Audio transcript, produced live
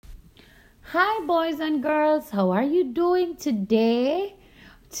Hi, boys and girls. How are you doing today?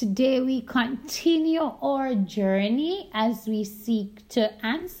 Today we continue our journey as we seek to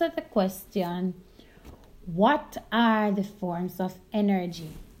answer the question, what are the forms of energy?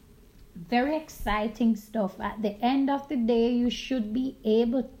 Very exciting stuff. At the end of the day, you should be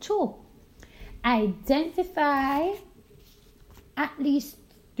able to identify at least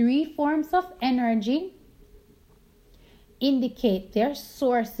 3 forms of energy, indicate their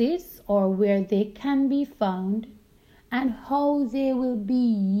sources or where they can be found, and how they will be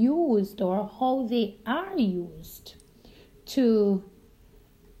used or how they are used to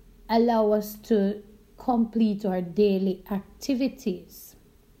allow us to complete our daily activities.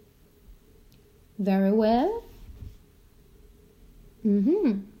 Very well.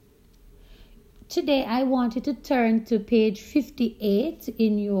 Today I want you to turn to page 58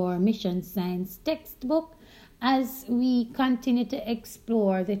 in your Mission Science textbook as we continue to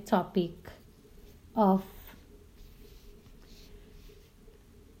explore the topic of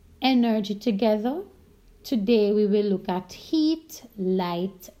energy together. Today we will look at heat,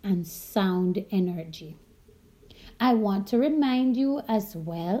 light, and sound energy. I want to remind you as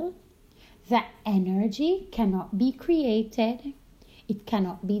well that energy cannot be created. It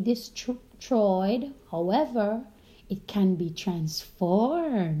cannot be destroyed. However, it can be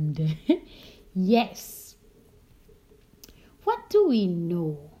transformed. Yes. What do we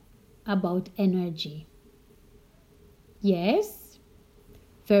know about energy? Yes?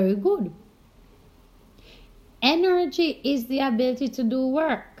 Very good. Energy is the ability to do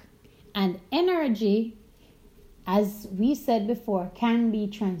work. And energy, as we said before, can be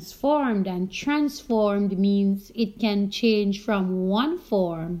transformed. And transformed means it can change from one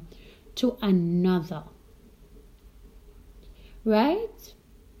form to another. Right?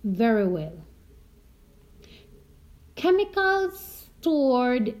 Very well. Chemicals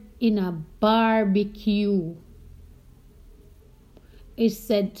stored in a barbecue is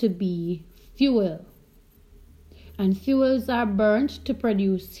said to be fuel. And fuels are burnt to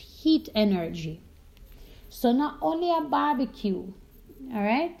produce heat energy. So not only a barbecue, all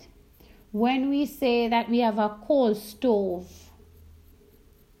right? When we say that we have a coal stove,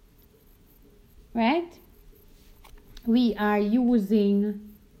 right? We are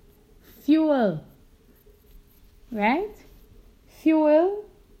using fuel, right? Fuel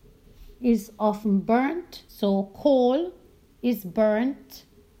is often burnt, so coal is burnt,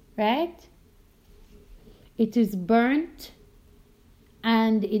 right? It is burnt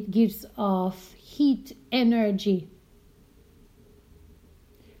and it gives off heat energy,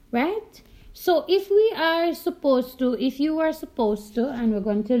 right? So if you are supposed to, and we're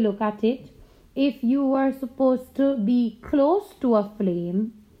going to look at it, if you are supposed to be close to a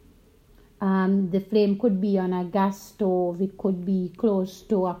flame, the flame could be on a gas stove, it could be close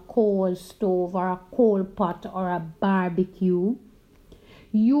to a coal stove or a coal pot or a barbecue,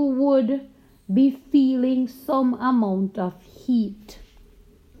 you would be feeling some amount of heat.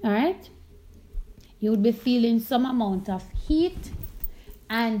 All right? You would be feeling some amount of heat,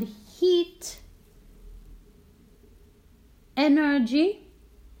 and heat energy,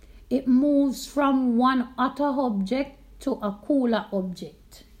 it moves from one hotter object to a cooler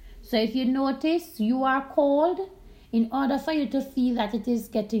object. So if you notice you are cold, in order for you to feel that it is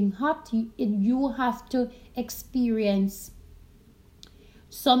getting hot, you have to experience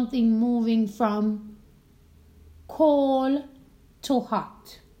something moving from cold to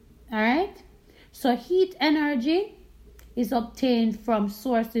hot. All right? So heat energy is obtained from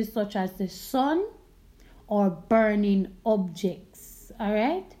sources such as the sun or burning objects. All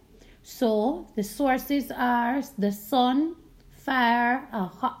right? So the sources are the sun, fire, a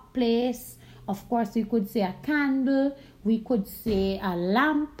hot place. Of course, we could say a candle. We could say a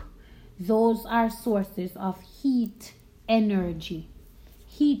lamp. Those are sources of heat energy.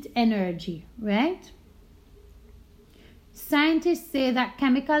 Heat energy, right? Scientists say that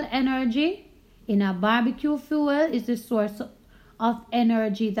chemical energy in a barbecue fuel is the source of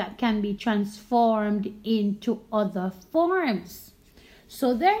energy that can be transformed into other forms.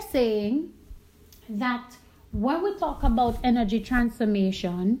 So they're saying that when we talk about energy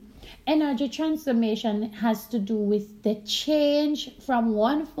transformation has to do with the change from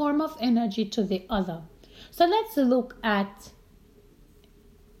one form of energy to the other. So let's look at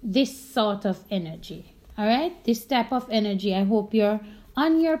this sort of energy. All right, this type of energy. I hope you're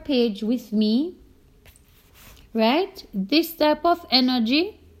on your page with me. Right, this type of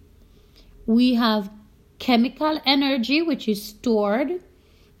energy, we have chemical energy, which is stored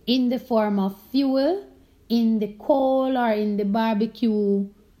in the form of fuel in the coal or in the barbecue,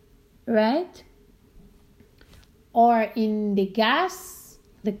 right? Or in the gas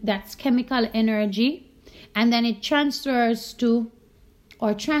that's chemical energy, and then it transfers to,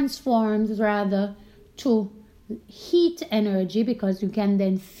 or transforms rather, to heat energy, because you can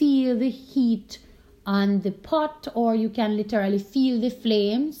then feel the heat on the pot, or you can literally feel the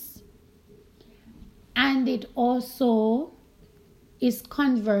flames. And it also is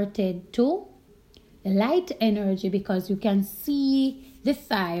converted to light energy, because you can see the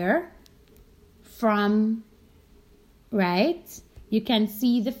fire from, right? You can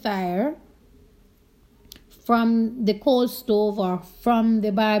see the fire from the coal stove or from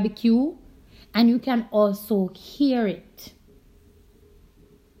the barbecue, and you can also hear it.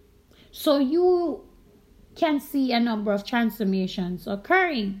 So you can see a number of transformations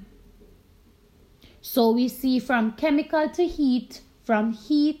occurring. So we see from chemical to heat, from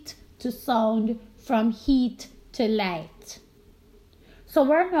heat to sound, from heat to light. So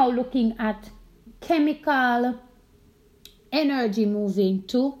we're now looking at chemical energy moving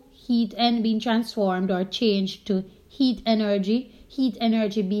to heat and being transformed or changed to heat energy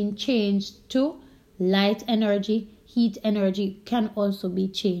being changed to light energy. Heat energy can also be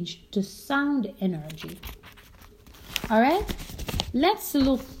changed to sound energy. All right, let's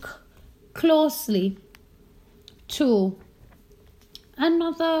look closely to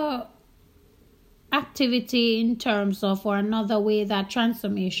another activity in terms of, or another way that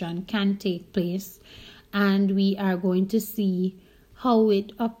transformation can take place, and we are going to see how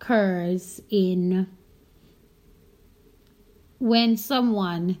it occurs in when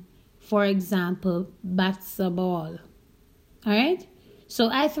someone, for example, bats a ball. All right, so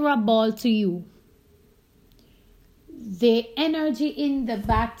I throw a ball to you. The energy in the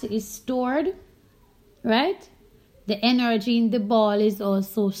bat is stored, right? The energy in the ball is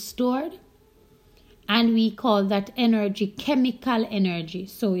also stored, and we call that energy chemical energy.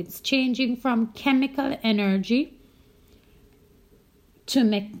 So it's changing from chemical energy to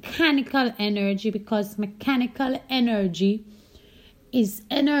mechanical energy, because mechanical energy is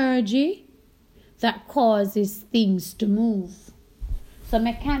energy that causes things to move. So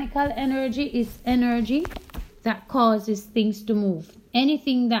mechanical energy is energy that causes things to move.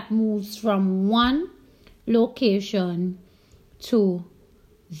 Anything that moves from one location to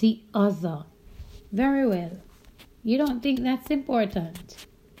the other. Very well. You don't think that's important?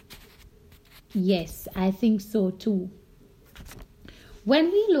 Yes, I think so too. When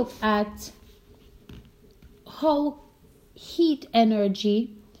we look at how heat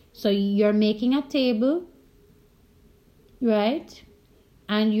energy, so you're making a table, right?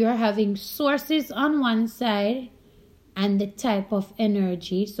 And you're having sources on one side and the type of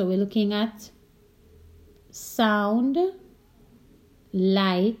energy. So we're looking at sound,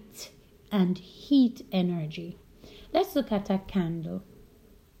 light, and heat energy. Let's look at a candle.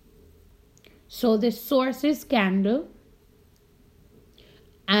 So the source is candle,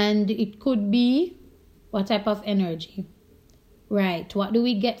 and it could be what type of energy? Right. What do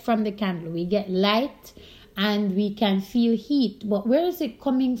we get from the candle? We get light and we can feel heat. But where is it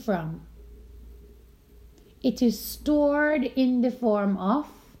coming from? It is stored in the form of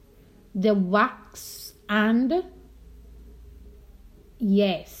the wax and,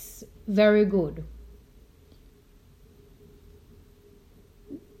 yes, very good.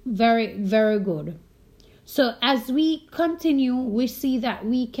 Very, very good. So as we continue, we see that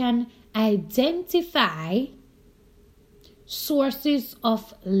we can identify sources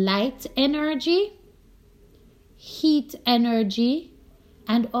of light energy, heat energy,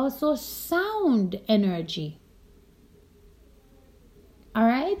 and also sound energy. All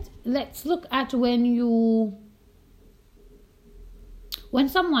right, let's look at when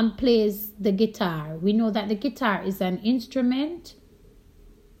someone plays the guitar. We know that the guitar is an instrument,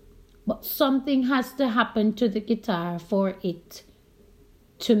 but something has to happen to the guitar for it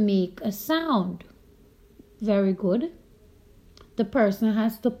to make a sound. Very good. The person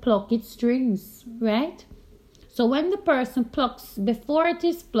has to pluck its strings, right? So when the person plucks, before it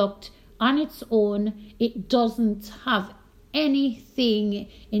is plucked on its own, it doesn't have anything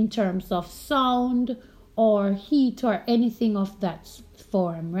in terms of sound or heat or anything of that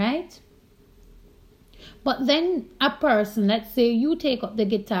form, right? But then a person, let's say you take up the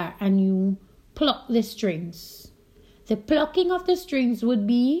guitar and you pluck the strings. The plucking of the strings would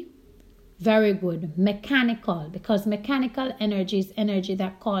be very good, mechanical, because mechanical energy is energy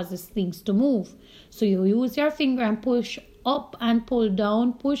that causes things to move. So you use your finger and push up and pull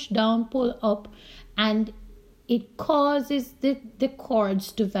down, push down, pull up, and it causes the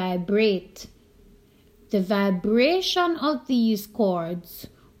chords to vibrate. The vibration of these chords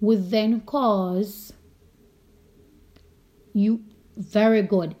would then cause very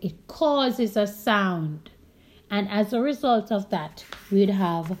good. It causes a sound. And as a result of that, we'd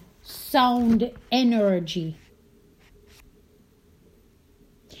have sound energy.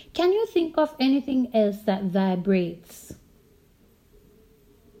 Can you think of anything else that vibrates?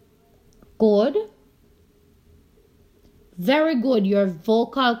 Good. Very good. Your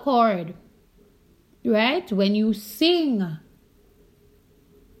vocal cord. Right? When you sing.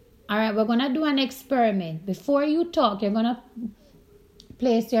 Alright, we're going to do an experiment. Before you talk, you're going to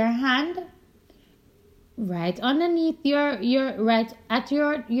place your hand right underneath your right at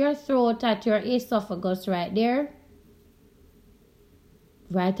your throat, at your esophagus, right there.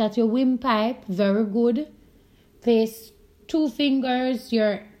 Right at your windpipe. Very good. Place 2 fingers,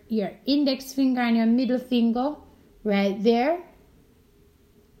 your index finger and your middle finger right there.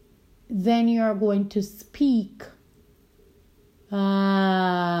 Then you're going to speak. Do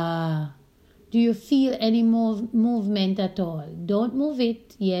you feel any movement at all? Don't move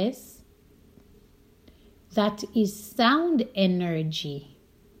it. Yes. That is sound energy.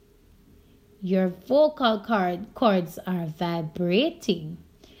 Your vocal cords are vibrating,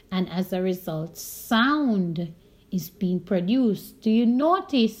 and as a result, sound is being produced. Do you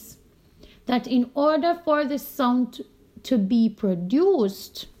notice that in order for the sound to be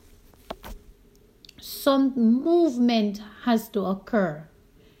produced, some movement has to occur?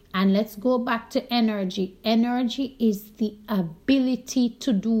 And let's go back to energy. Energy is the ability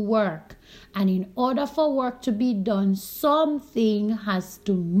to do work. And in order for work to be done, something has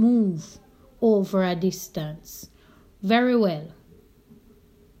to move over a distance. Very well.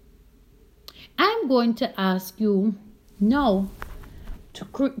 I'm going to ask you now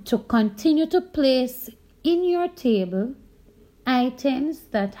to continue to place in your table items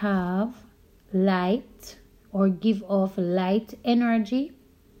that have light or give off light energy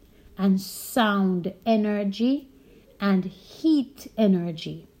and sound energy and heat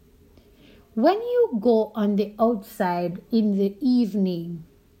energy. When you go on the outside in the evening,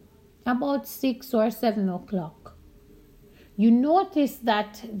 about 6 or 7 o'clock, you notice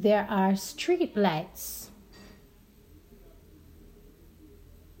that there are street lights.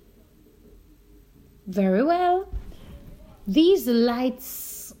 Very well. These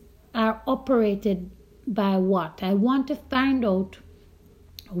lights are operated by what? I want to find out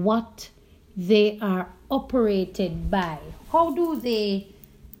what they are operated by. How do they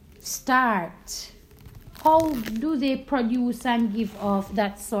start? How do they produce and give off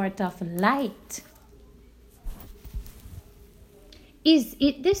that sort of light? Is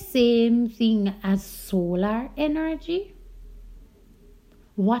it the same thing as solar energy?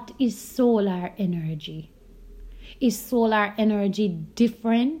 What is solar energy? Is solar energy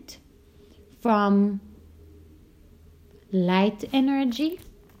different from light energy?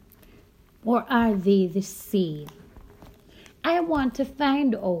 Or are they the same? I want to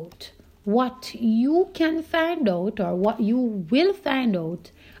find out what you can find out or what you will find out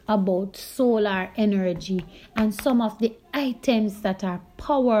about solar energy and some of the items that are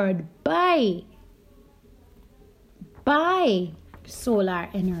powered by solar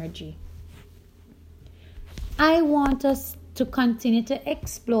energy. I want us to continue to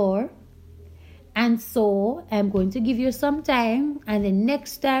explore, and so I'm going to give you some time, and the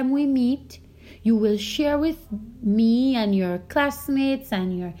next time we meet, you will share with me and your classmates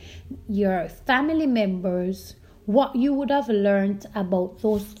and your family members what you would have learned about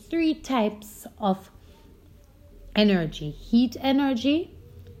those 3 types of energy: heat energy,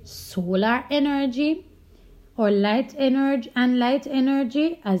 solar energy, or light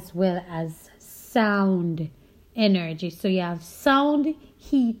energy, as well as sound energy. So you have sound,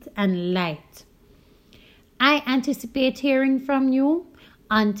 heat, and light. I anticipate hearing from you.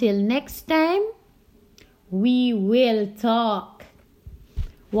 Until next time, we will talk.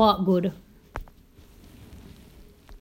 Walk good.